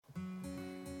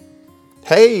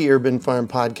Hey, Urban Farm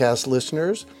Podcast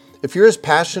listeners. If you're as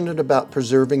passionate about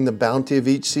preserving the bounty of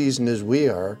each season as we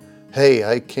are, hey,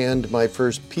 I canned my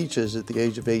first peaches at the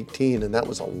age of 18, and that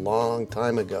was a long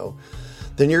time ago,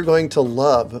 then you're going to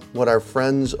love what our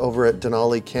friends over at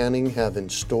Denali Canning have in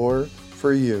store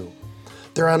for you.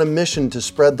 They're on a mission to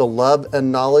spread the love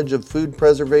and knowledge of food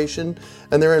preservation,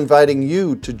 and they're inviting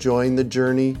you to join the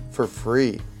journey for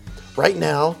free. Right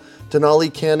now,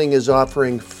 Denali Canning is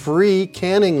offering free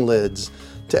canning lids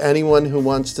to anyone who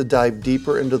wants to dive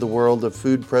deeper into the world of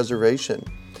food preservation.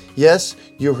 Yes,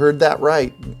 you heard that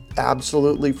right,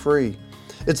 absolutely free.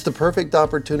 It's the perfect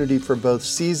opportunity for both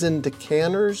seasoned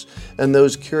canners and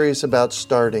those curious about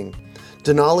starting.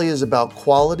 Denali is about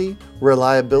quality,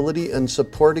 reliability, and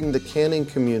supporting the canning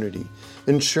community,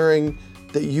 ensuring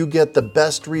that you get the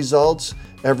best results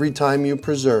every time you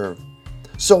preserve.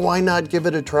 So why not give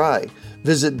it a try?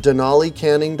 Visit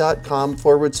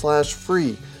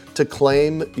denalicanning.com/free to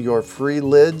claim your free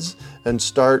lids and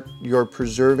start your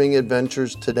preserving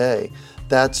adventures today.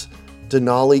 That's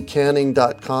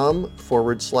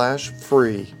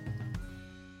denalicanning.com/free.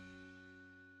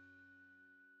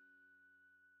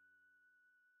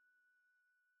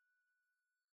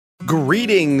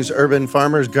 Greetings, urban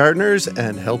farmers, gardeners,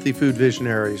 and healthy food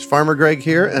visionaries. Farmer Greg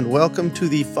here, and welcome to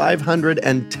the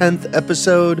 510th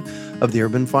episode of the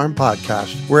Urban Farm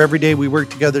Podcast, where every day we work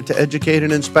together to educate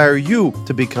and inspire you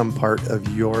to become part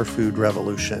of your food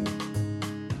revolution.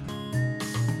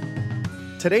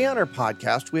 Today on our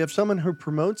podcast, we have someone who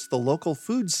promotes the local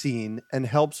food scene and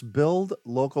helps build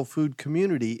local food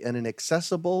community in an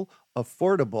accessible,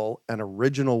 affordable, and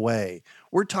original way.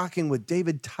 We're talking with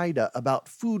David Tyda about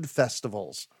food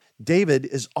festivals. David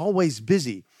is always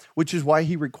busy, which is why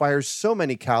he requires so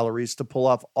many calories to pull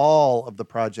off all of the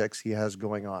projects he has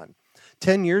going on.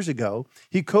 10 years ago,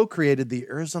 he co-created the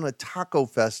Arizona Taco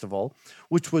Festival,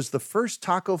 which was the first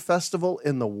taco festival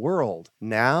in the world.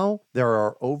 Now, there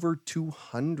are over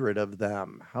 200 of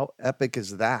them. How epic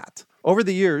is that? Over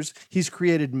the years, he's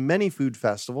created many food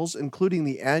festivals, including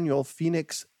the annual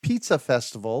Phoenix Pizza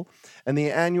Festival and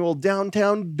the annual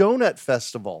Downtown Donut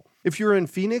Festival. If you're in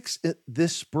Phoenix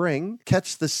this spring,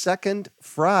 catch the Second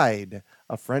Fried,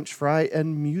 a French fry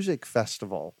and music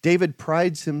festival. David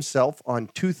prides himself on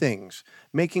two things: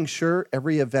 making sure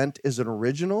every event is an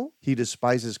original, he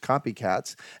despises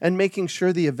copycats, and making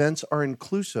sure the events are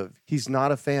inclusive. He's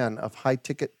not a fan of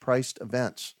high-ticket priced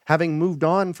events. Having moved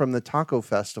on from the Taco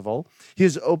Festival, he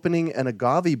is opening an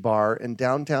agave bar in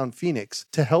downtown Phoenix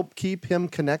to help keep him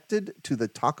connected to the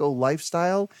taco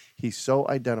lifestyle he so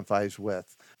identifies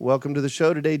with. Welcome to the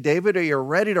show today, David. Are you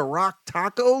ready to rock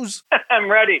tacos? I'm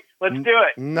ready. Let's do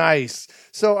it. Nice.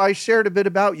 So I shared a bit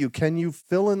about you. Can you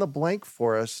fill in the blank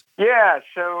for us? Yeah.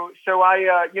 So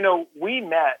I, we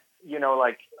met,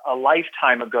 like a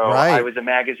lifetime ago. Right. I was a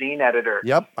magazine editor.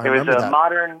 Yep. I remember that.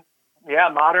 modern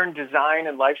design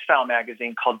and lifestyle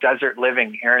magazine called Desert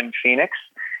Living here in Phoenix.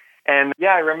 And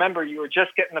yeah, I remember you were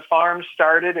just getting the farm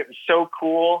started. It was so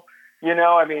cool.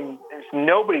 There's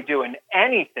nobody doing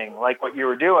anything like what you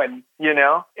were doing,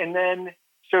 and then,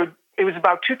 so it was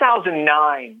about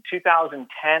 2009,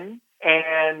 2010,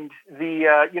 and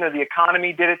the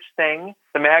economy did its thing.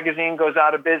 The magazine goes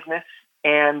out of business,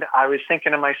 and I was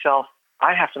thinking to myself,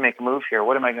 I have to make a move here.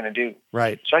 What am I going to do?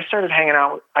 Right. So I started hanging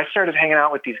out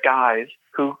with these guys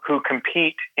who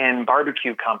compete in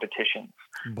barbecue competitions.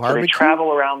 Barbecue? So they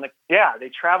travel around the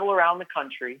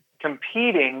country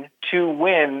competing to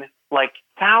win like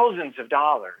thousands of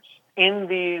dollars in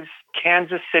these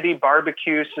Kansas City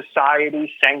Barbecue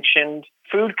Society sanctioned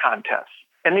food contests.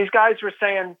 And these guys were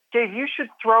saying, Dave, you should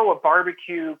throw a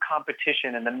barbecue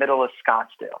competition in the middle of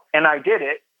Scottsdale. And I did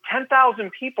it.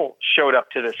 10,000 people showed up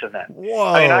to this event.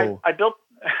 Whoa. I built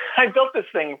this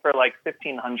thing for like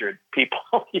 1,500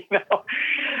 people,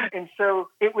 And so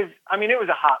it was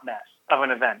a hot mess of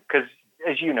an event because,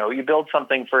 as you know, you build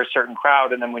something for a certain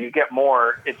crowd, and then when you get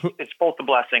more, it's both a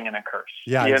blessing and a curse.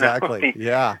 Yeah, exactly.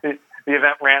 The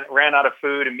event ran out of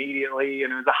food immediately,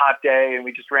 and it was a hot day, and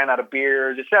we just ran out of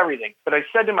beer, just everything. But I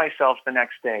said to myself the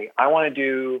next day, I want to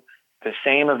do the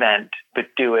same event,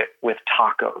 but do it with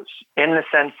tacos, in the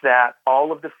sense that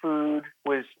all of the food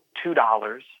was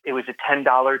 $2. It was a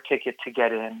 $10 ticket to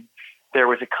get in. There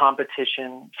was a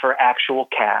competition for actual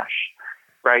cash.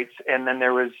 Right. And then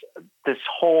there was this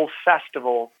whole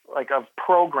festival of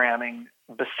programming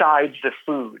besides the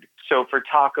food. So for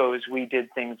tacos, we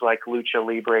did things like lucha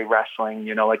libre wrestling,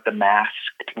 like the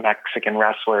masked Mexican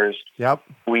wrestlers. Yep.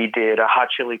 We did a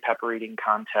hot chili pepper eating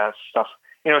contest, stuff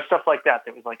stuff like that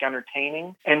was like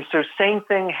entertaining. And so same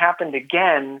thing happened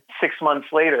again 6 months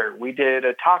later. We did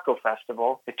a taco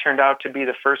festival. It turned out to be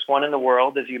the first one in the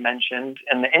world, as you mentioned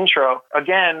in the intro.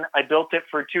 Again, I built it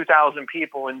for 2,000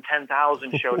 people and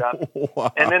 10,000 showed up.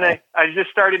 Wow. And then I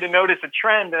just started to notice a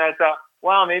trend, and I thought,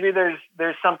 wow, maybe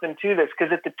there's something to this.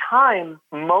 Because at the time,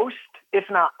 most, if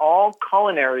not all,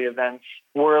 culinary events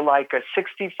were like a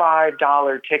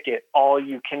 $65 ticket, all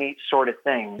you can eat sort of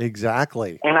thing.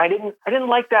 Exactly. And I didn't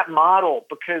like that model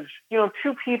because,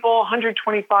 two people,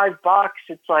 $125.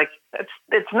 It's like,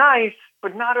 it's nice,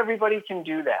 but not everybody can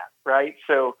do that, right?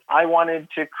 So I wanted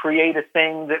to create a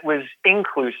thing that was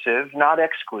inclusive, not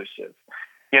exclusive,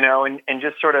 and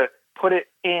just sort of put it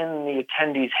in the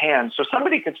attendees' hands. So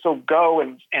somebody could still go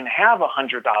and have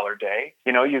 $100 day.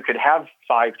 You could have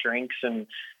 5 drinks and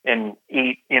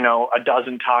eat, a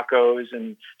dozen tacos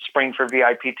and spring for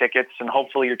VIP tickets. And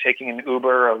hopefully you're taking an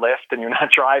Uber or a Lyft and you're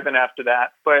not driving after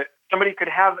that. But somebody could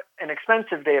have an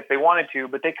expensive day if they wanted to,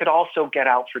 but they could also get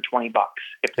out for $20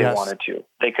 if they wanted to.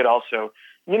 They could also,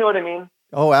 you know what I mean?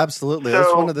 Oh, absolutely.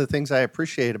 That's one of the things I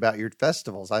appreciate about your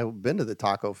festivals. I've been to the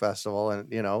taco festival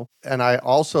and I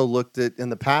also looked at in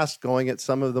the past going at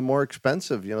some of the more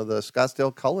expensive, the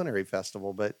Scottsdale Culinary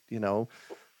Festival, but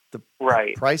the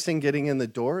pricing getting in the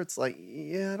door, it's like,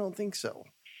 yeah, I don't think so.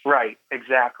 Right.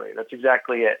 Exactly. That's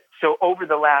exactly it. So over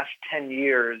the last 10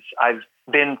 years, I've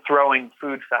been throwing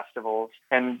food festivals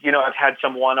and, I've had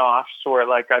some one-offs or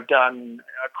like I've done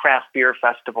a craft beer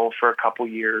festival for a couple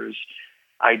years.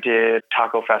 I did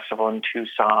taco festival in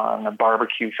Tucson, a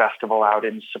barbecue festival out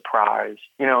in Surprise,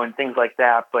 and things like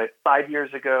that. But 5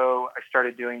 years ago, I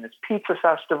started doing this pizza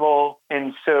festival.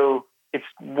 And so it's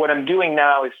what I'm doing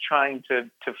now is trying to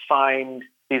find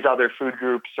these other food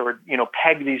groups or,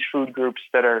 peg these food groups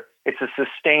it's a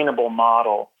sustainable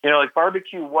model. Like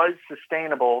barbecue was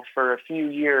sustainable for a few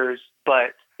years,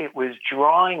 but it was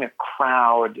drawing a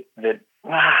crowd that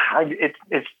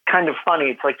it's kind of funny.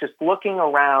 It's like just looking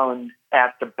around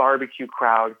at the barbecue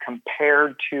crowd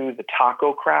compared to the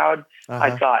taco crowd.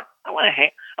 I thought I want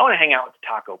to hang out with the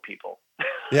taco people.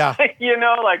 Yeah,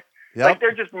 like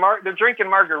they're just they're drinking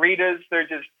margaritas. They're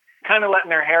just kind of letting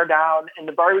their hair down, and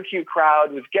the barbecue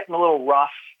crowd was getting a little rough.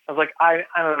 I was like, I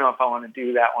don't know if I want to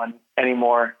do that one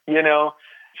anymore.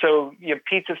 So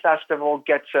Pizza Festival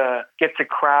gets a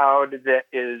crowd that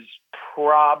is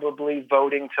probably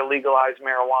voting to legalize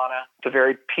marijuana. It's a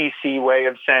very PC way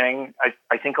of saying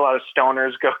I think a lot of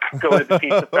stoners go to the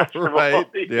Pizza Festival. Right.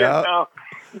 Yeah.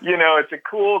 It's a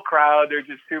cool crowd. They're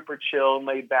just super chill and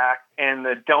laid back. And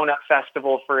the Donut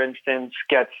Festival, for instance,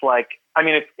 gets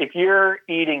if you're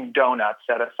eating donuts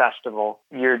at a festival,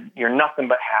 you're nothing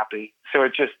but happy. So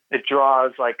it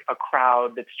draws like a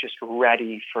crowd that's just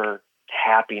ready for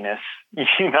happiness.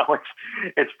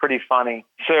 It's pretty funny.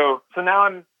 So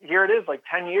now here it is, like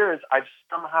 10 years, I've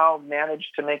somehow managed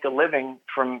to make a living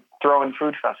from throwing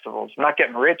food festivals. I'm not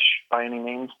getting rich by any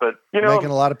means, but making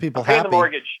a lot of people paying happy. the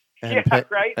mortgage.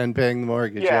 Right? And paying the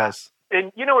mortgage, yeah. Yes.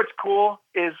 And what's cool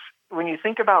is when you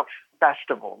think about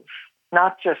festivals,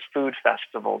 not just food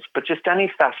festivals, but just any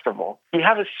festival, you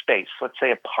have a space, let's say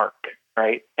a park,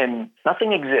 right? And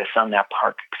nothing exists on that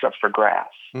park except for grass.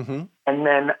 Mm-hmm. And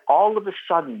then all of a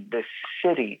sudden, this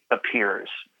city appears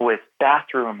with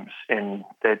bathrooms and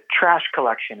the trash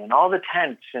collection and all the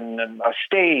tents and a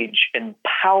stage and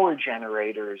power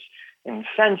generators and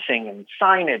fencing and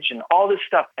signage and all this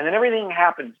stuff. And then everything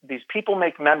happens. These people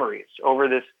make memories over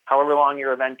this, however long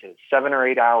your event is, 7 or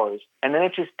 8 hours. And then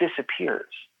it just disappears.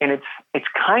 And it's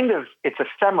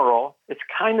ephemeral. It's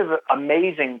kind of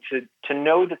amazing to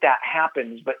know that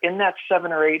happens. But in that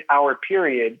 7 or 8 hour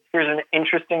period, here's an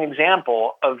interesting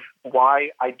example of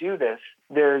why I do this.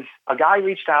 There's a guy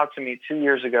reached out to me 2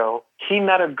 years ago. He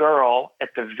met a girl at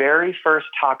the very first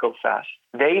Taco Fest.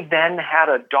 They then had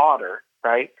a daughter,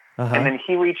 right? Uh-huh. And then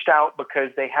he reached out because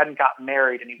they hadn't gotten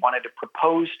married and he wanted to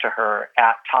propose to her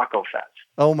at Taco Fest.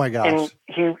 Oh my gosh.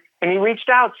 And he reached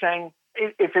out saying,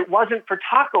 if it wasn't for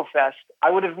Taco Fest, I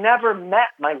would have never met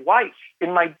my wife.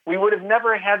 We would have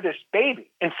never had this baby.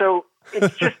 And so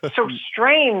it's just so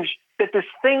strange that this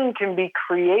thing can be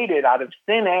created out of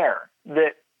thin air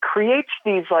that creates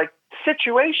these like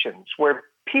situations where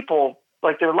people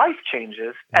like their life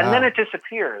changes and then it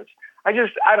disappears. I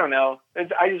don't know.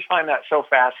 I just find that so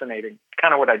fascinating.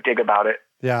 Kind of what I dig about it.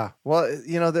 Yeah. Well,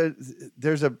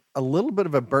 there's a little bit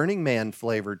of a Burning Man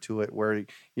flavor to it where,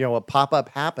 a pop-up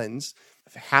happens,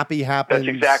 happy happens.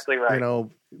 That's exactly right.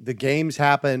 The games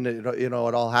happen, it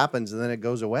all happens and then it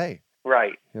goes away.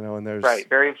 Right. And there's right.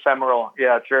 Very ephemeral.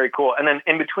 Yeah, it's very cool. And then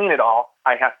in between it all,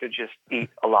 I have to just eat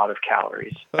a lot of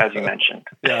calories, as you mentioned.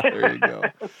 Yeah, there you go.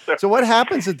 So what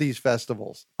happens at these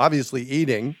festivals? Obviously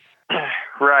eating.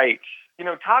 Right.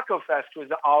 Taco Fest was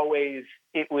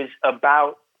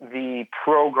about the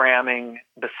programming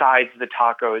besides the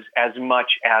tacos as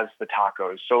much as the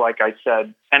tacos. So like I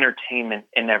said, entertainment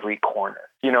in every corner.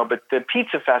 But the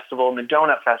Pizza Festival and the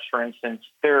Donut Fest, for instance,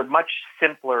 they're much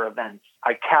simpler events.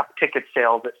 I cap ticket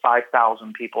sales at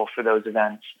 5,000 people for those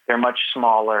events. They're much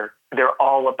smaller. They're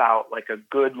all about like a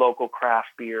good local craft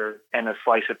beer and a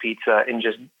slice of pizza and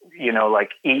just,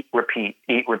 like eat, repeat,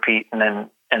 and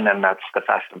then that's the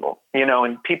festival,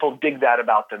 and people dig that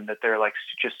about them, that they're like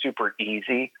just super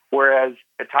easy. Whereas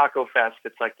at Taco Fest,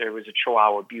 it's like there was a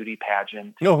Chihuahua beauty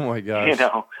pageant. Oh my gosh.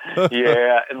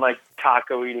 Yeah. And like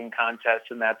taco eating contests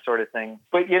and that sort of thing.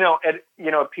 But,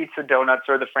 at Pizza Donuts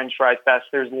or the French Fry Fest,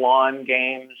 there's lawn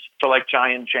games. So like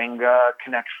Giant Jenga,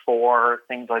 Connect Four,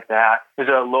 things like that. There's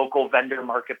a local vendor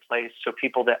marketplace. So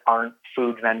people that aren't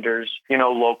food vendors,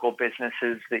 local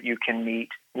businesses that you can meet.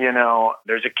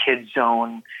 There's a kids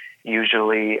zone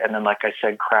usually. And then, like I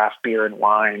said, craft beer and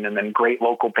wine, and then great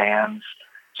local bands.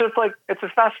 So it's a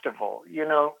festival,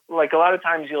 like a lot of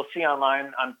times you'll see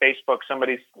online on Facebook,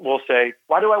 somebody will say,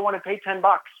 why do I want to pay $10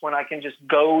 when I can just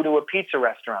go to a pizza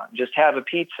restaurant, just have a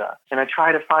pizza? And I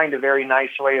try to find a very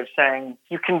nice way of saying,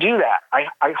 you can do that.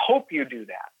 I hope you do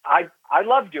that. I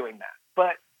love doing that,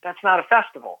 but that's not a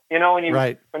festival.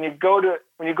 When you go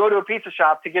to a pizza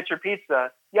shop to get your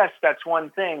pizza, yes, that's one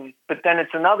thing, but then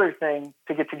it's another thing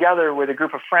to get together with a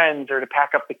group of friends or to pack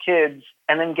up the kids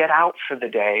and then get out for the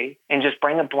day and just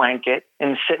bring a blanket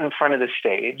and sit in front of the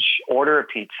stage, order a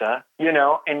pizza,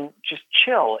 and just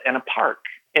chill in a park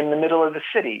in the middle of the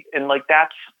city. And like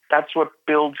that's what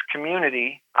builds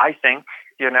community, I think,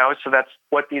 so that's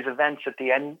what these events at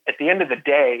the end of the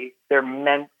day, they're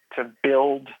meant to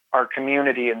build our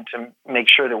community and to make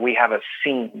sure that we have a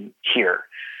scene here,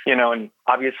 and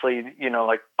obviously,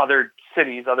 like other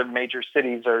major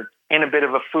cities are in a bit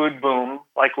of a food boom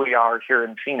like we are here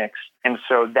in Phoenix. And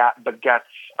so that begets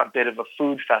a bit of a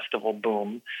food festival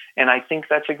boom. And I think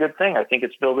that's a good thing. I think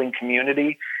it's building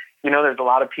community. There's a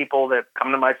lot of people that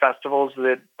come to my festivals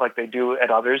that, like they do at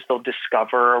others, they'll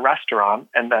discover a restaurant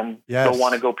and then they'll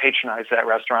want to go patronize that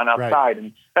restaurant outside. Right.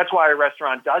 And that's why a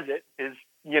restaurant does it, is,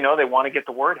 they want to get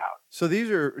the word out. So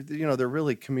these are, they're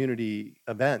really community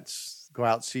events. Go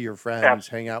out, see your friends,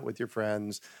 hang out with your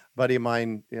friends. Buddy of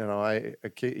mine, he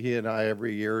and I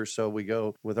every year or so, we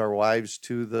go with our wives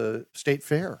to the state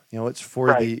fair. It's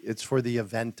for the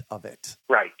event of it.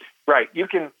 Right. You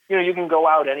can go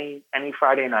out any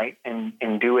Friday night and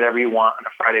do whatever you want on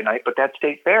a Friday night, but that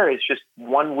state fair is just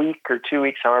 1 week or 2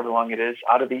 weeks, however long it is,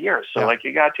 out of the year. So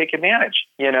you got to take advantage,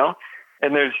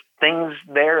 and there's things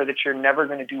there that you're never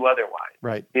going to do otherwise.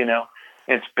 Right.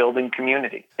 It's building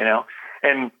community,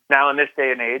 And now in this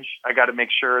day and age, I got to make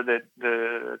sure that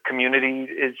the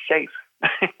community is safe.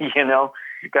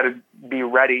 You got to be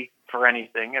ready for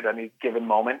anything at any given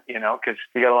moment, because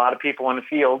you got a lot of people in the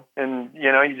field, and,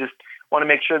 you just want to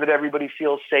make sure that everybody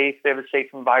feels safe. They have a safe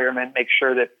environment. Make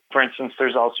sure that, for instance,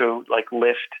 there's also like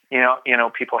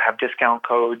Lyft, people have discount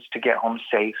codes to get home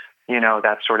safe,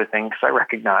 that sort of thing. Because I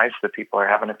recognize that people are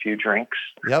having a few drinks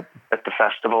at the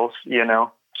festivals,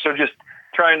 So just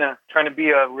trying to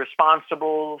be a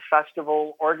responsible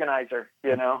festival organizer,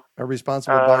 A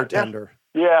responsible bartender.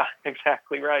 Yeah,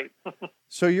 exactly right.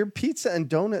 So your Pizza and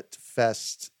Donut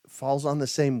Fest falls on the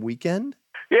same weekend?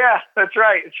 Yeah, that's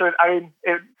right. So,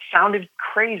 it sounded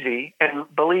crazy. And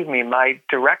believe me, my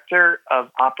director of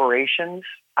operations,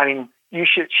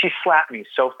 she slapped me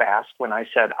so fast when I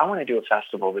said, I want to do a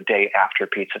festival the day after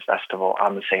Pizza Festival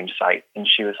on the same site. And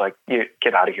she was like, you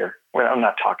get out of here. I'm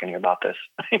not talking to you about this,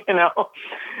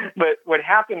 But what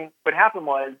happened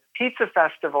was Pizza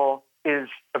Festival is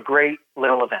a great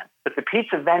little event, but the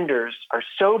pizza vendors are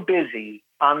so busy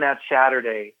on that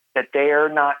Saturday that they are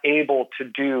not able to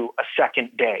do a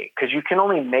second day, because you can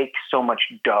only make so much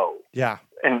dough. Yeah.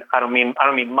 And I don't mean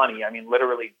money. I mean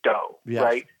literally dough. Yes.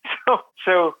 Right.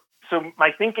 So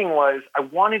my thinking was I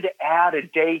wanted to add a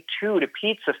day 2 to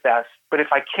Pizza Fest, but if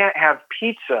I can't have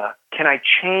pizza, can I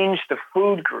change the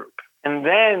food group? And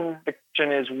then the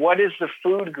question is, what is the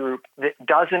food group that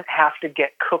doesn't have to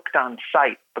get cooked on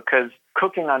site? Because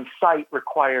cooking on site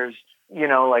requires,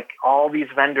 like all these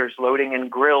vendors loading in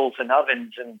grills and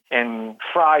ovens and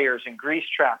fryers and grease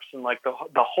traps and like the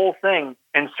whole thing.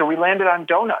 And so we landed on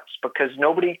donuts because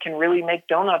nobody can really make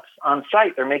donuts on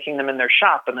site. They're making them in their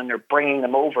shop and then they're bringing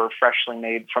them over freshly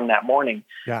made from that morning.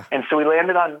 Yeah. And so we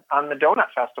landed on the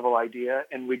Donut Festival idea,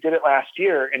 and we did it last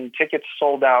year, and tickets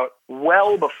sold out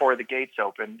well before the gates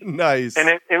opened. Nice. And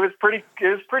it was pretty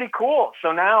cool.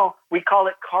 So now we call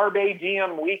it Carpe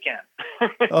Diem Weekend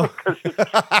because it's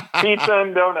pizza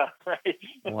and donuts, right?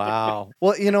 Wow.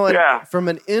 Well, and from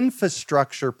an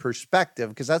infrastructure perspective,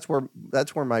 because that's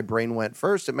where my brain went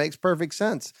first, it makes perfect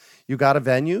sense. You got a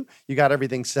venue, you got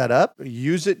everything set up,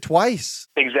 use it twice.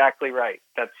 Exactly right.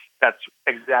 That's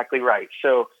exactly right.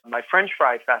 So my French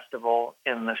Fry Festival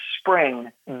in the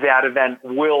spring, that event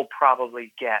will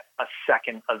probably get a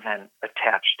second event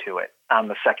attached to it on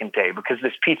the second day because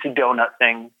this pizza donut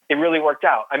thing, it really worked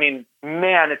out. I mean,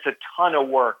 man, it's a ton of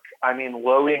work. I mean,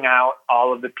 loading out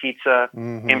all of the pizza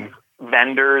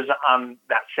vendors on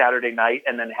that Saturday night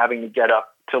and then having to get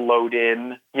up to load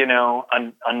in,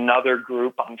 another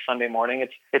group on Sunday morning.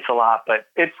 It's a lot, but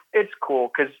it's cool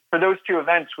because for those two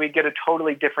events, we get a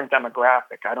totally different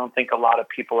demographic. I don't think a lot of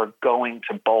people are going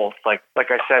to both. Like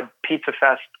I said, Pizza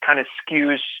Fest kind of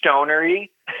skews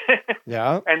stonery.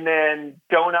 Yeah. And then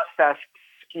Donut Fest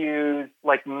skews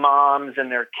like moms and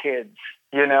their kids,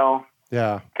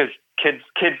 Yeah. Because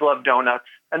kids love donuts.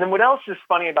 And then what else is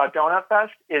funny about Donut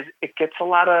Fest is it gets a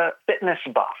lot of fitness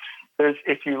buffs.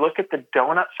 If you look at the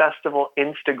Donut Festival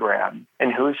Instagram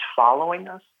and who's following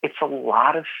us, it's a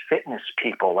lot of fitness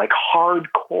people, like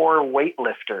hardcore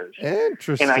weightlifters.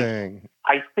 Interesting. And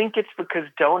I think it's because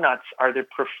donuts are the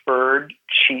preferred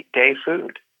cheat day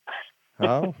food.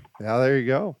 Oh, yeah, there you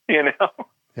go.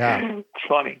 Yeah. It's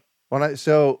funny.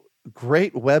 So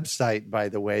great website, by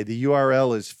the way. The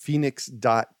URL is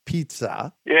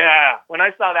phoenix.pizza. Yeah. When I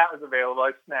saw that was available,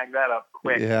 I snagged that up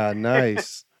quick. Yeah,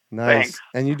 nice. Nice. Thanks.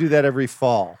 And you do that every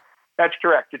fall. That's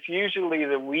correct. It's usually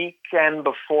the weekend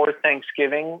before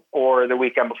Thanksgiving or the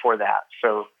weekend before that.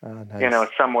 So, nice.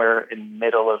 Somewhere in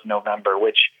middle of November,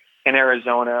 which in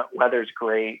Arizona, weather's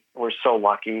great. We're so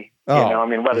lucky.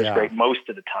 Weather's great most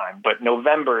of the time, but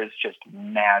November is just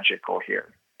magical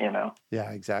here.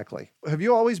 Yeah, exactly. Have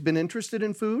you always been interested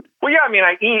in food? Well, yeah,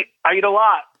 I eat a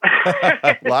lot.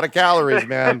 A lot of calories,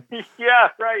 man. Yeah,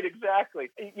 right,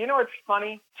 exactly. It's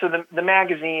funny. So the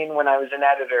magazine, when I was an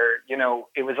editor,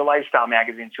 it was a lifestyle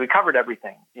magazine. So we covered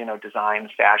everything, design,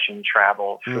 fashion,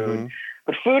 travel, food. Mm-hmm.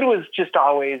 But food was just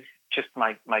always just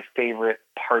my favorite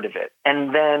part of it.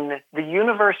 And then the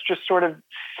universe just sort of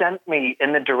sent me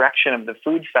in the direction of the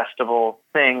food festival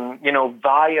thing,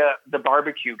 via the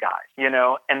barbecue guy,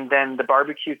 and then the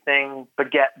barbecue thing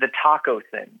beget the taco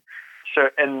thing. So,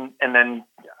 and then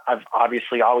I've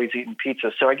obviously always eaten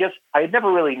pizza. So I guess I had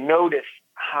never really noticed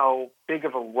how big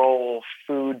of a role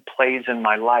food plays in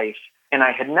my life. And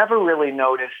I had never really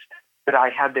noticed that I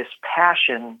had this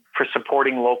passion for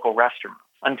supporting local restaurants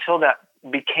until that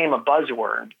became a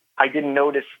buzzword. I didn't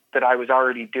notice that I was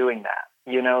already doing that,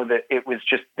 that it was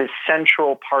just this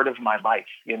central part of my life,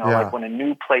 like when a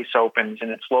new place opens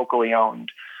and it's locally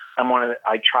owned,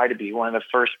 I try to be one of the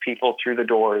first people through the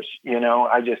doors,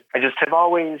 I just have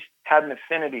always had an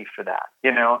affinity for that,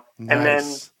 Nice. And then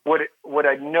what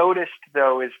I noticed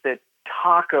though is that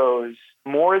tacos,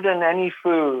 more than any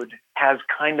food, has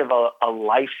kind of a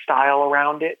lifestyle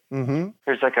around it. Mm-hmm.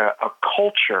 There's like a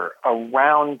culture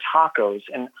around tacos.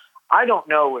 And I don't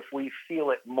know if we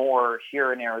feel it more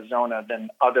here in Arizona than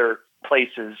other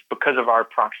places because of our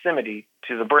proximity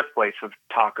to the birthplace of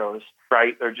tacos,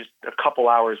 right? They're just a couple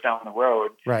hours down the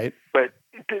road. Right. But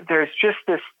there's just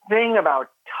this thing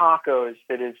about tacos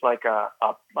that is like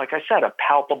like I said, a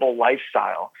palpable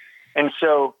lifestyle. And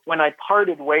so when I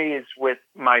parted ways with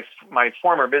my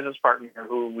former business partner,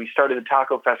 who we started the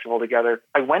taco festival together,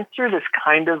 I went through this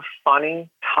kind of funny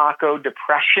taco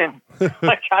depression.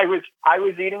 Like I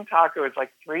was eating tacos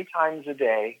like 3 times a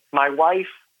day. My wife,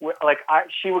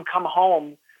 she would come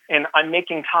home and I'm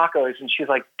making tacos, and she's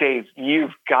like, "Dave,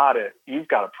 you've got a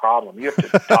problem. You have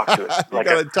to talk to it." You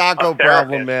got a taco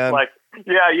problem, man.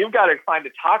 Yeah, you've got to find a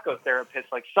taco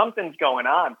therapist. Like something's going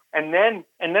on. And then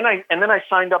I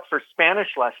signed up for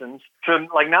Spanish lessons. So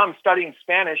now I'm studying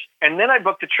Spanish. And then I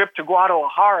booked a trip to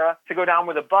Guadalajara to go down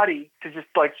with a buddy to just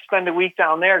spend a week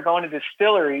down there going to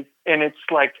distilleries. And it's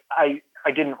I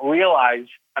didn't realize.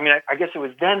 I guess it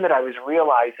was then that I was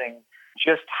realizing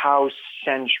just how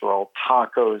central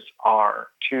tacos are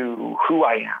to who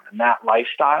I am and that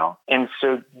lifestyle. And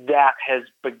so that has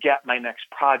beget my next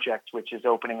project, which is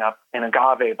opening up an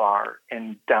agave bar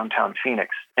in downtown Phoenix.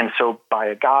 And so by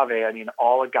agave, I mean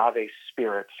all agave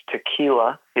spirits.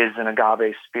 Tequila is an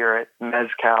agave spirit.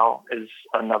 Mezcal is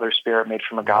another spirit made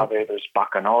from agave. There's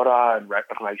Bacanora and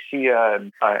Raicilla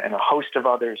and a host of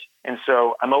others. And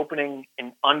so I'm opening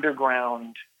an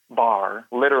underground bar,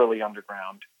 literally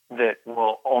underground, that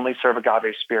will only serve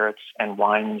agave spirits and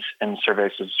wines and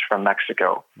cervezas from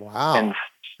Mexico. Wow.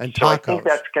 And tacos. So I think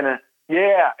that's gonna,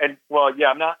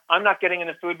 I'm not getting in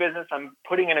the food business. I'm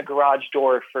putting in a garage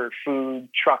door for food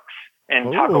trucks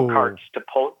and taco carts to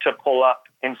pull up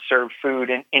and serve food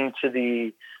and into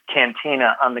the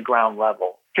cantina on the ground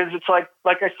level. Because it's like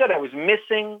I said, I was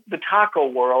missing the taco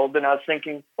world, and I was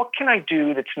thinking, what can I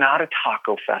do that's not a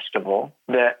taco festival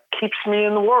that keeps me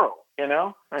in the world? You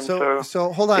know? And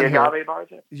so hold on. The agave bar is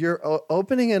it? You're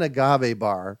opening an agave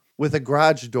bar with a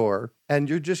garage door, and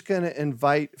you're just going to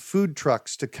invite food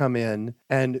trucks to come in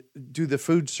and do the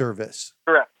food service.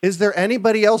 Correct. Is there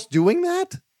anybody else doing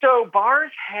that? So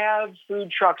bars have food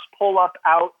trucks pull up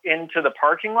out into the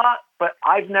parking lot, but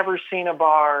I've never seen a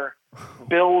bar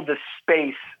build a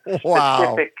space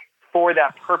specific for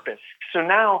that purpose. So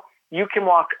now you can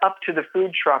walk up to the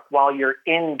food truck while you're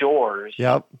indoors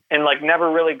and like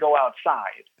never really go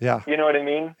outside. Yeah. You know what I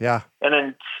mean? Yeah. And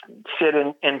then sit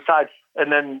inside.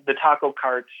 And then the taco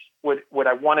carts, what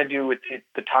I want to do with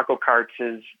the taco carts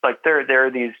is like there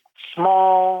are these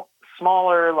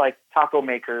smaller like taco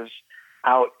makers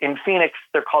out in Phoenix.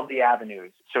 They're called the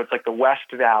Avenues. So it's like the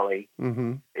West Valley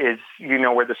is,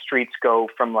 where the streets go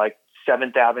from like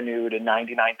 7th Avenue to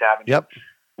 99th Avenue. Yep.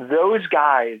 Those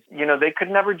guys, they could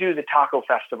never do the taco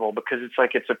festival because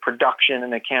it's a production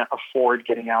and they can't afford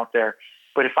getting out there.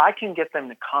 But if I can get them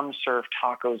to come serve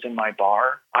tacos in my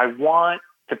bar, I want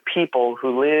the people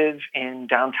who live in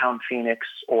downtown Phoenix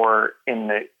or in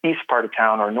the east part of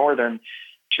town or northern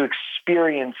to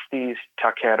experience these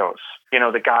taqueros,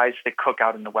 the guys that cook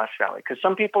out in the West Valley. Because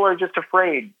some people are just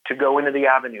afraid to go into the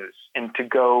Avenues and to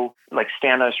go like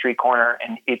stand on a street corner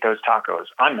and eat those tacos.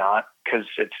 I'm not, because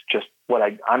it's just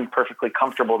I'm perfectly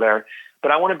comfortable there.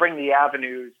 But I want to bring the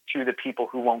Avenues to the people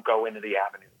who won't go into the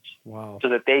Avenues. Wow. So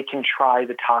that they can try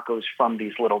the tacos from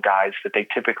these little guys that they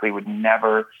typically would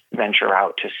never venture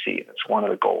out to see. That's one of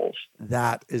the goals.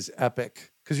 That is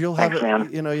epic. Because you'll have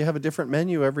you have a different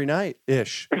menu every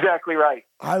night-ish. Exactly right.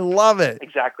 I love it.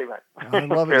 Exactly right. I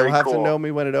love it. You'll have to know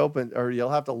me when it opens, or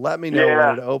you'll have to let me know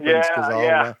when it opens.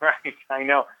 Right. I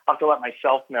know. I'll have to let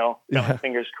myself know.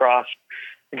 Fingers crossed.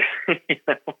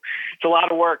 It's a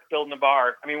lot of work building a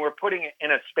bar. I mean, we're putting it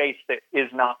in a space that is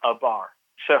not a bar.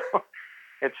 So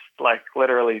it's like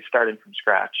literally starting from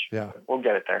scratch. Yeah. We'll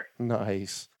get it there.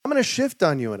 Nice. I'm going to shift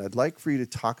on you, and I'd like for you to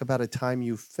talk about a time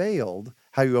you failed,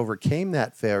 how you overcame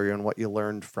that failure, and what you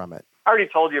learned from it. I already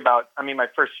told you about, my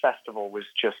first festival was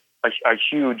just a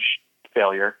huge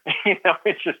failure. It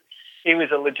was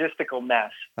a logistical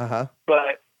mess. Uh-huh.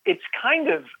 But it's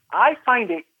I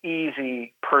find it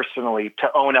easy personally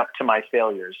to own up to my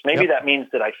failures. Maybe that means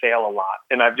that I fail a lot,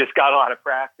 and I've just got a lot of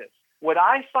practice. What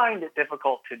I find it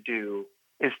difficult to do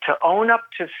is to own up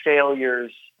to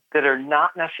failures that are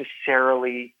not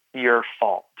necessarily your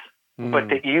fault, but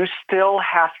that you still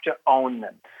have to own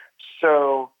them.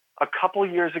 So a couple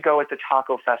years ago at the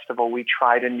Taco Festival, we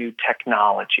tried a new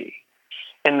technology,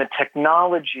 and the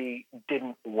technology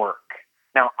didn't work.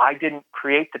 Now, I didn't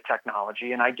create the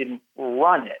technology and I didn't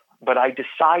run it, but I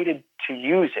decided to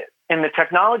use it. And the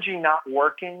technology not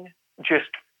working,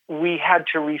 we had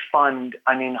to refund,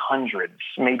 hundreds,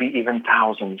 maybe even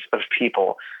thousands of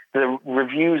people. The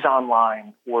reviews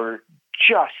online were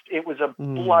it was a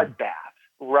bloodbath,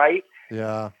 right?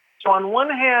 Yeah. So on one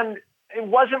hand, it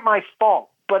wasn't my fault.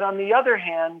 But on the other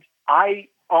hand, I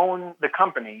own the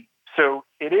company, so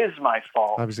it is my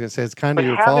fault. I was going to say, it's kind of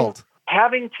your fault.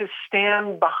 Having to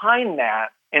stand behind that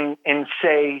and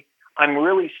say, I'm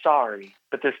really sorry,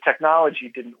 but this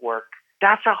technology didn't work,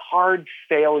 that's a hard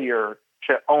failure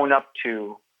to own up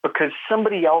to because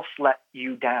somebody else let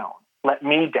me down,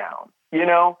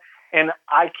 And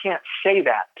I can't say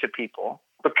that to people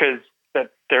because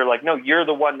they're like, no, you're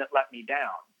the one that let me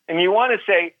down. And you want to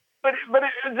say, but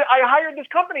I hired this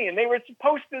company and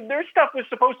their stuff was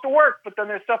supposed to work, but then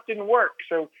their stuff didn't work.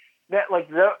 So that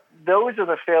those are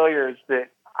the failures that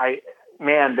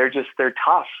they're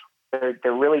tough.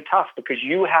 They're really tough because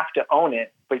you have to own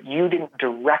it, but you didn't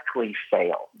directly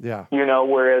fail. Yeah.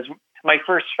 Whereas my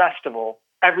first festival,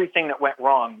 everything that went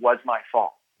wrong was my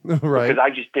fault. Right. Because I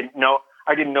just didn't know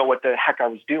what the heck I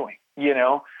was doing,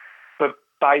 But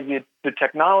by the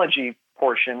technology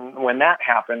portion, when that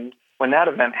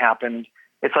event happened,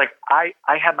 it's like I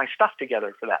had my stuff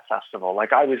together for that festival.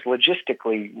 Like I was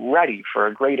logistically ready for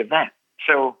a great event.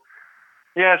 So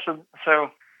yeah,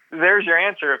 so there's your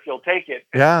answer if you'll take it.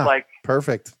 Yeah, like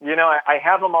perfect. I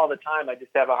have them all the time. I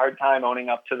just have a hard time owning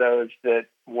up to those that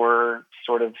were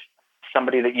sort of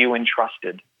somebody that you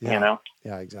entrusted. Yeah,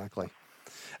 yeah, exactly.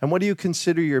 And what do you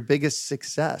consider your biggest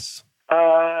success?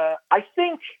 I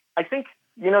think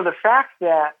the fact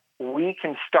that we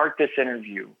can start this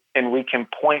interview and we can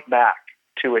point back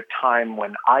to a time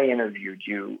when I interviewed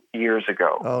you years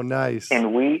ago. Oh, nice.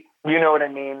 And you know what I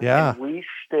mean? Yeah. And we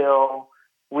still,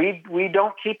 we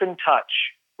don't keep in touch,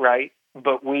 right?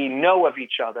 But we know of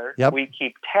each other. Yep. We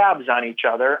keep tabs on each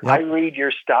other. Yep. I read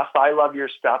your stuff. I love your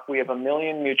stuff. We have a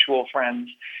million mutual friends.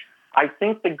 I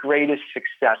think the greatest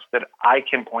success that I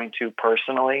can point to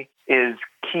personally is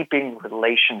keeping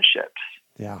relationships.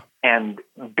 Yeah. And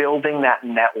building that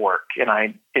network.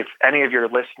 And if any of your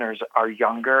listeners are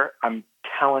younger, I'm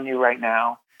telling you right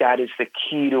now, that is the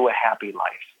key to a happy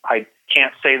life. I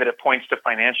can't say that it points to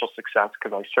financial success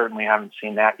because I certainly haven't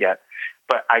seen that yet.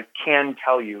 But I can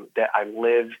tell you that I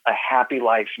live a happy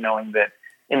life knowing that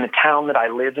in the town that I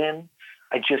live in,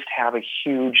 I just have a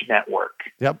huge network.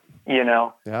 Yep.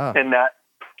 Yeah. And that,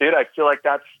 dude, I feel like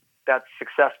that's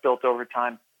success built over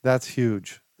time. That's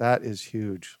huge. That is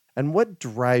huge. And what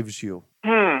drives you?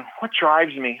 What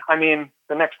drives me? I mean,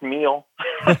 the next meal.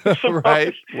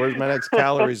 Right. Where's my next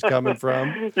calories coming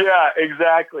from? Yeah,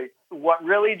 exactly. What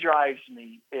really drives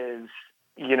me is,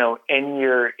 in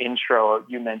your intro,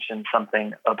 you mentioned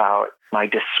something about my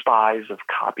despise of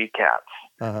copycats.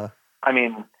 Uh-huh. I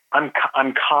mean, I'm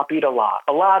copied a lot.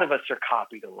 A lot of us are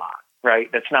copied a lot, right?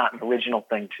 That's not an original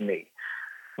thing to me.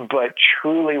 But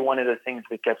truly one of the things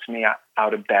that gets me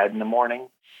out of bed in the morning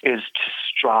is to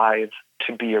strive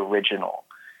to be original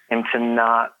and to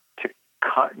not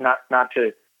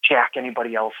to jack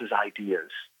anybody else's ideas.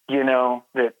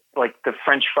 That like the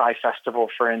French Fry Festival,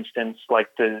 for instance, like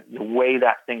the way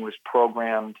that thing was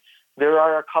programmed. There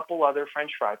are a couple other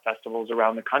French Fry Festivals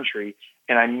around the country,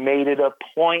 and I made it a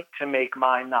point to make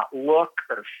mine not look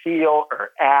or feel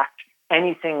or act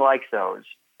anything like those.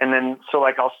 And then, so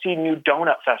like I'll see new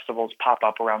donut festivals pop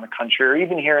up around the country or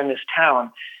even here in this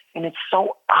town. And it's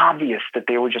so obvious that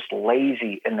they were just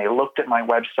lazy and they looked at my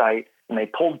website and they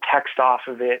pulled text off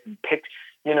of it and picked,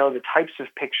 the types of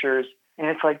pictures. And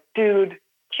it's like, dude,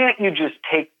 can't you just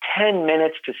take 10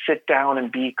 minutes to sit down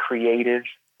and be creative?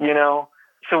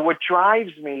 So what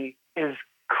drives me is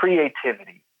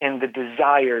creativity and the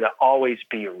desire to always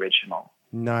be original.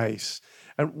 Nice.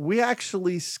 And we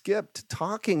actually skipped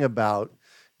talking about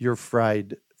your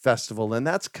Fried Festival, and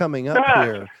that's coming up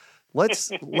here. Let's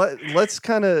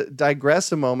kind of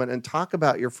digress a moment and talk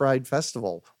about your Fried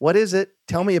Festival. What is it?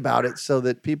 Tell me about it so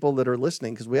that people that are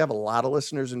listening, because we have a lot of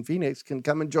listeners in Phoenix, can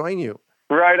come and join you.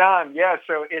 Right on. Yeah.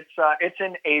 So it's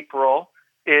in April.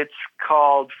 It's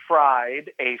called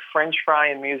Fried, a French Fry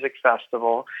and Music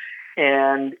Festival,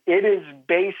 and it is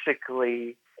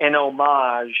basically an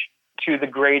homage to the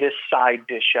greatest side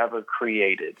dish ever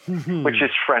created, which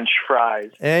is French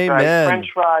fries. Amen. Right? French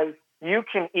fries. You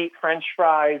can eat French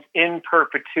fries in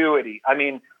perpetuity. I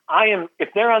mean, if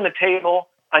they're on the table,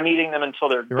 I'm eating them until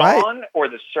they're gone or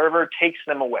the server takes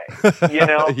them away.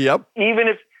 Yep. Even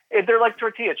if they're like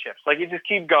tortilla chips, like you just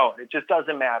keep going. It just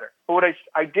doesn't matter. But what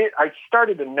I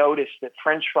started to notice that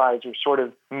French fries are sort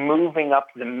of moving up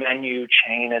the menu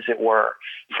chain, as it were,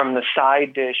 from the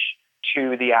side dish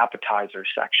to the appetizer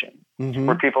section,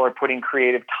 where people are putting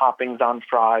creative toppings on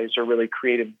fries or really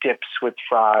creative dips with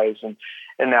fries and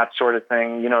that sort of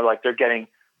thing. Like they're getting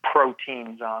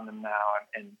proteins on them now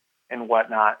and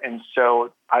whatnot. And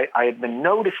so I had been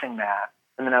noticing that.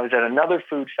 And then I was at another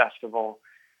food festival,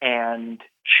 and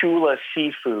Chula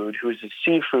Seafood, who's a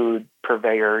seafood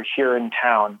purveyor here in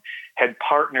town, had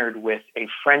partnered with a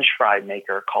French fry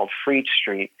maker called Fleet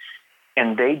Street,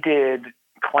 and they did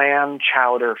clam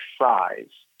chowder fries.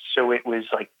 So it was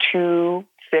like 2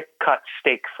 thick cut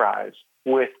steak fries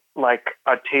with like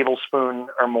a tablespoon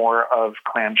or more of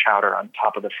clam chowder on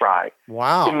top of the fry.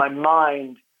 Wow. In my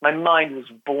mind was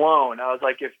blown. I was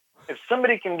like, if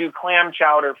somebody can do clam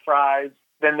chowder fries,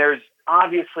 then there's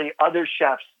obviously other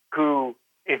chefs who,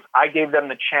 if I gave them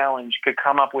the challenge, could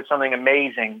come up with something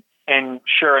amazing. And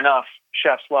sure enough,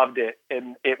 chefs loved it.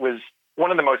 And it was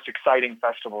one of the most exciting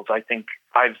festivals I think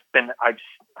I've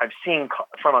seen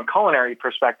from a culinary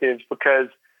perspective, because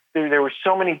there were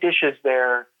so many dishes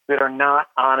there that are not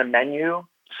on a menu.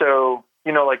 So,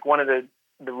 like one of the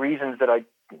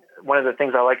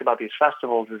things I like about these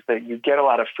festivals is that you get a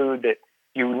lot of food that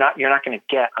you're not going to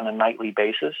get on a nightly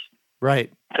basis.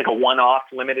 Right. It's like a one-off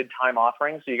limited time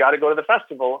offering. So you got to go to the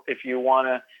festival if you want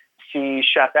to see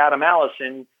Chef Adam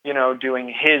Allison, doing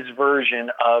his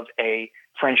version of a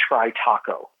French fry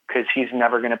taco, because he's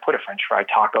never going to put a French fry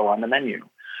taco on the menu,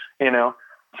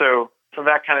 So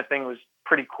that kind of thing was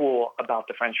pretty cool about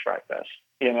the French Fry Fest,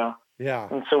 Yeah.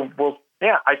 And so,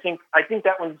 I think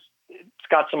that it's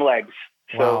got some legs.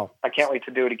 So Wow. I can't wait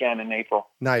to do it again in April.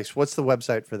 Nice. What's the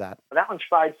website for that? That one's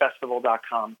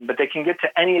friedfestival.com, but they can get to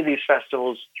any of these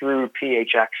festivals through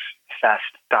phxfest.com.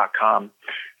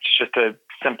 It's just a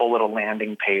simple little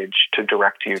landing page to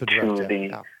direct you to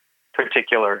the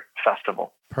particular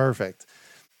festival. Perfect.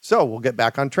 So we'll get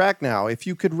back on track now. If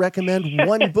you could recommend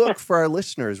one book for our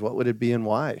listeners, what would it be and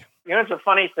why? It's a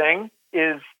funny thing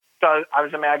is, I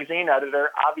was a magazine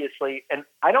editor, obviously, and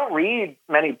I don't read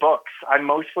many books. I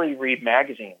mostly read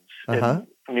magazines and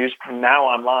news now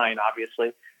online,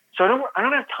 obviously. So I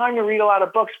don't have time to read a lot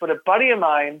of books, but a buddy of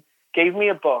mine gave me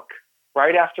a book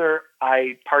right after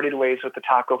I parted ways with the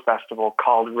Taco Festival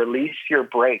called Release Your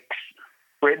Brakes,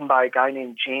 written by a guy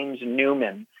named James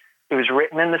Newman. It was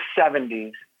written in the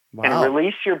 70s. Wow. And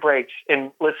Release Your Brakes.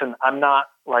 And listen, I'm not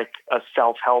like a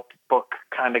self-help book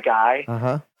kind of guy.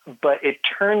 But it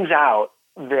turns out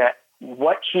that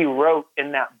what he wrote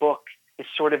in that book is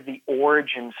sort of the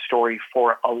origin story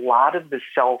for a lot of the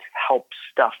self-help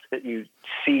stuff that you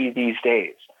see these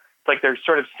days. It's like they're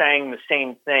sort of saying the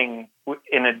same thing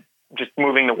just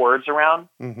moving the words around.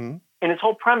 And his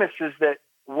whole premise is that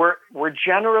we're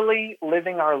generally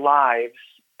living our lives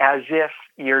as if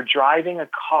you're driving a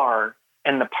car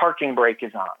and the parking brake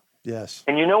is on. Yes.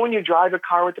 And when you drive a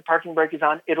car with the parking brake is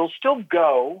on, it'll still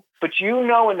go, but in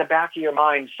the back of your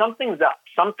mind, something's up.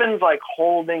 Something's like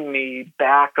holding me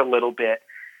back a little bit.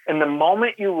 And the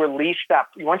moment you release that,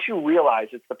 once you realize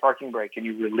it's the parking brake and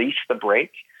you release the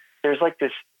brake, there's like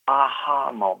this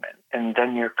aha moment. And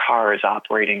then your car is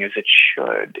operating as it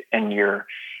should. And you're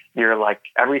like,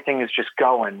 everything is just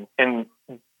going. And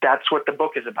that's what the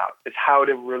book is about, is how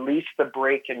to release the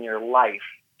brake in your life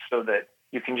so that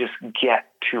you can just get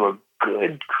to a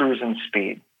good cruising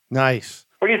speed. Nice.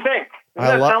 What do you think?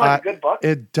 Doesn't that sound like a good book?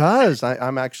 It does.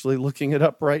 I'm actually looking it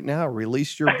up right now.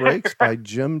 Release Your Brakes by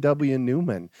Jim W.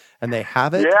 Newman. And they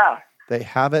have it. Yeah. They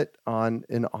have it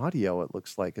in audio, it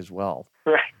looks like, as well.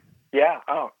 Right. Yeah.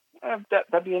 Oh,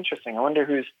 that'd be interesting. I wonder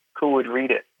who would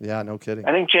read it. Yeah, no kidding.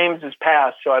 I think James has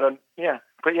passed, so I don't, yeah.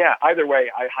 But yeah, either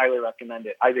way, I highly recommend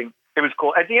it. I think it was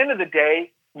cool. At the end of the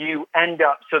day, you end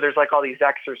up, so there's like all these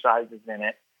exercises in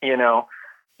it,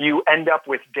 you end up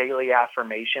with daily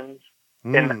affirmations.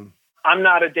 And I'm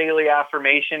not a daily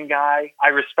affirmation guy. I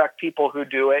respect people who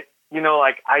do it.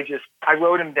 I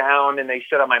wrote them down and they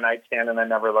sit on my nightstand and I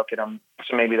never look at them.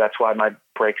 So maybe that's why my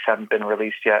breaks haven't been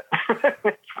released yet.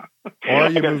 Or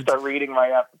you got to start reading my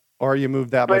app. Or you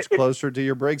moved that much closer to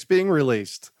your breaks being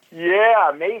released.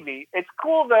 Yeah, maybe. It's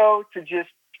cool, though, to just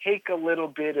take a little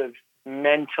bit of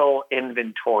mental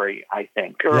inventory, I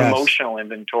think, or emotional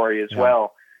inventory as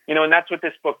well. And that's what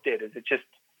this book did, is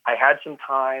I had some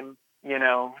time,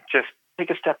 just take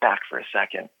a step back for a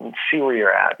second and see where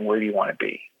you're at and where do you want to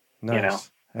be, Nice.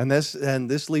 And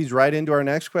this leads right into our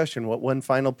next question. What one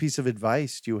final piece of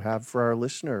advice do you have for our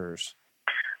listeners?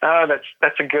 Oh,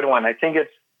 that's a good one. I think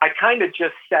I kind of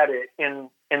just said it in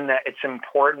that it's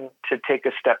important to take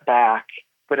a step back,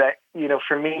 but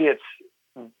for me,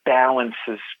 balance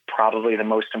is probably the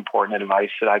most important advice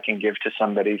that I can give to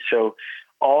somebody. So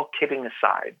all kidding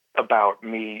aside about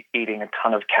me eating a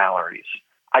ton of calories,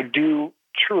 I do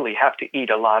truly have to eat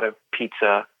a lot of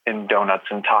pizza and donuts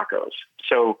and tacos.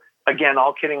 So again,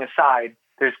 all kidding aside,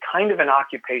 there's kind of an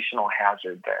occupational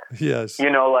hazard there. Yes.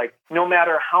 No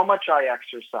matter how much I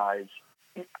exercise,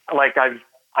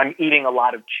 I'm eating a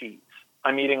lot of cheese.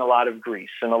 I'm eating a lot of grease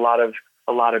and a lot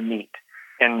of meat.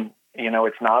 And,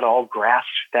 it's not all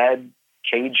grass-fed,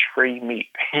 cage-free meat,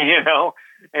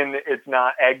 and it's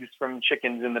not eggs from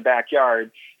chickens in the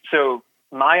backyard. So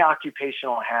my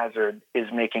occupational hazard is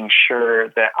making sure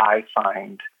that I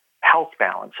find health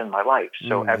balance in my life.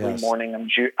 So every morning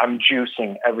I'm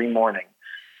juicing every morning.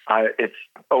 It's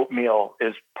oatmeal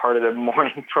is part of the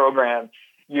morning program,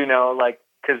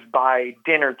 because by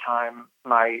dinner time,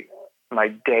 my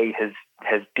day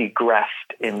has degressed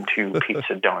into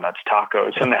pizza, donuts,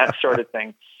 tacos, and that sort of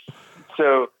thing.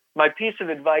 So my piece of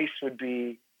advice would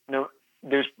be, no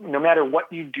matter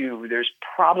what you do, there's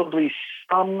probably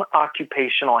some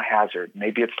occupational hazard.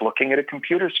 Maybe it's looking at a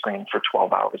computer screen for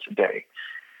 12 hours a day.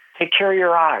 Take care of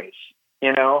your eyes.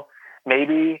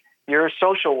 Maybe you're a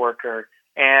social worker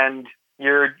and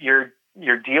you're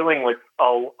dealing with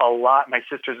a lot. My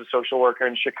sister's a social worker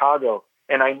in Chicago,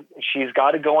 she's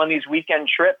got to go on these weekend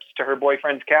trips to her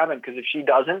boyfriend's cabin, because if she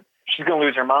doesn't, she's going to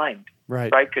lose her mind.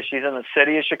 Right. Because she's in the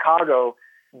city of Chicago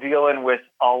dealing with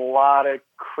a lot of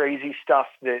crazy stuff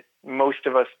that most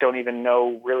of us don't even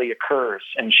know really occurs,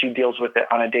 and she deals with it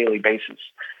on a daily basis.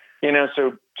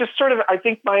 So just sort of, I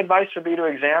think my advice would be to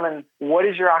examine what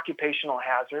is your occupational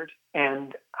hazard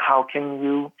and how can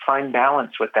you find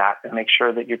balance with that and make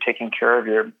sure that you're taking care of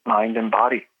your mind and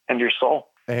body and your soul.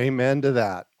 Amen to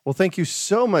that. Well, thank you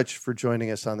so much for joining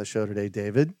us on the show today,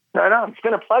 David. No, it's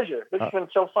been a pleasure. This has been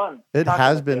so fun. It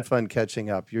has been fun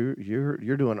catching up.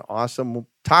 You're doing awesome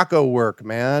taco work,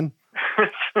 man.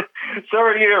 So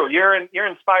are you. You're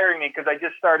inspiring me, because I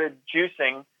just started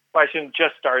juicing. Well, I shouldn't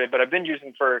just started, but I've been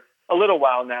juicing for a little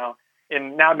while now.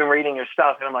 And now I've been reading your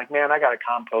stuff, and I'm like, man, I got to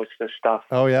compost this stuff.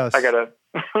 Oh, yes. I got to.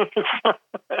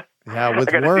 Yeah,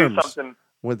 with worms.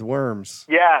 With worms.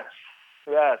 Yes.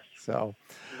 So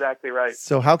exactly right.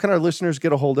 So how can our listeners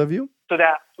get a hold of you? So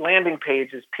that landing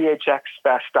page is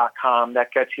phxfest.com.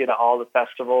 That gets you to all the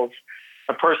festivals.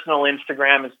 My personal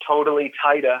Instagram is totally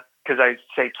Tyda, because I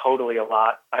say totally a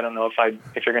lot. I don't know if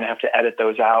you're going to have to edit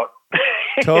those out.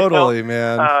 Totally,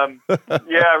 man.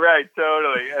 Yeah, right.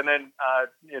 Totally. And then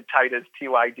Tyda's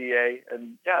TYDA.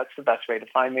 And yeah, it's the best way to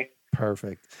find me.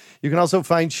 Perfect. You can also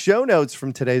find show notes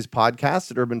from today's podcast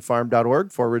at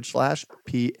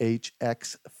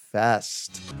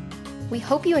urbanfarm.org/PHXFest. We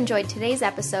hope you enjoyed today's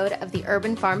episode of the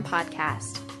Urban Farm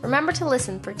Podcast. Remember to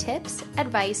listen for tips,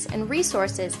 advice, and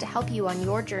resources to help you on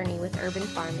your journey with urban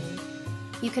farming.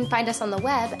 You can find us on the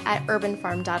web at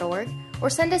urbanfarm.org or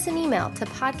send us an email to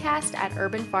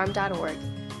podcast@urbanfarm.org.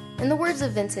 In the words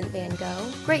of Vincent van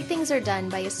Gogh, great things are done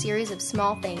by a series of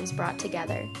small things brought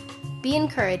together. Be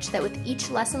encouraged that with each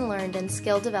lesson learned and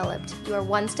skill developed, you are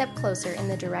one step closer in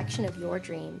the direction of your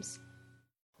dreams.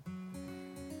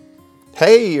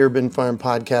 Hey, Urban Farm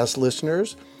Podcast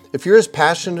listeners. If you're as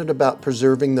passionate about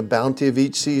preserving the bounty of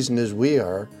each season as we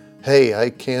are, hey, I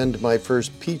canned my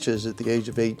first peaches at the age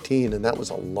of 18, and that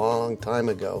was a long time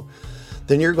ago,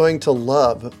 then you're going to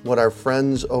love what our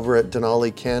friends over at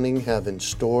Denali Canning have in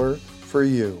store for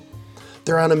you.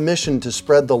 They're on a mission to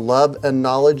spread the love and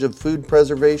knowledge of food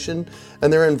preservation,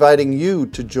 and they're inviting you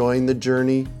to join the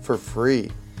journey for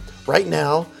free. Right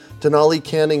now, Denali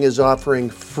Canning is offering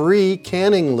free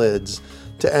canning lids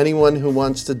to anyone who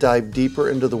wants to dive deeper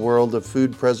into the world of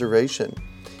food preservation.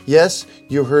 Yes,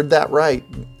 you heard that right,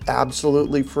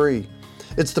 absolutely free.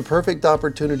 It's the perfect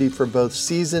opportunity for both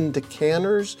seasoned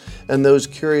canners and those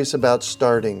curious about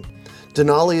starting.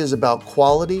 Denali is about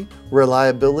quality,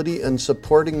 reliability, and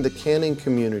supporting the canning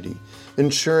community,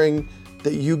 ensuring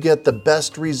that you get the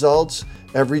best results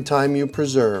every time you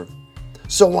preserve.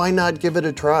 So why not give it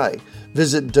a try?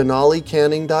 Visit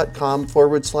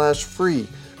denalicanning.com/free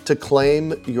to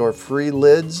claim your free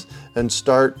lids and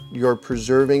start your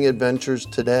preserving adventures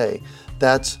today.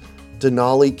 That's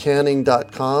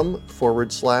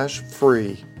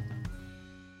denalicanning.com/free.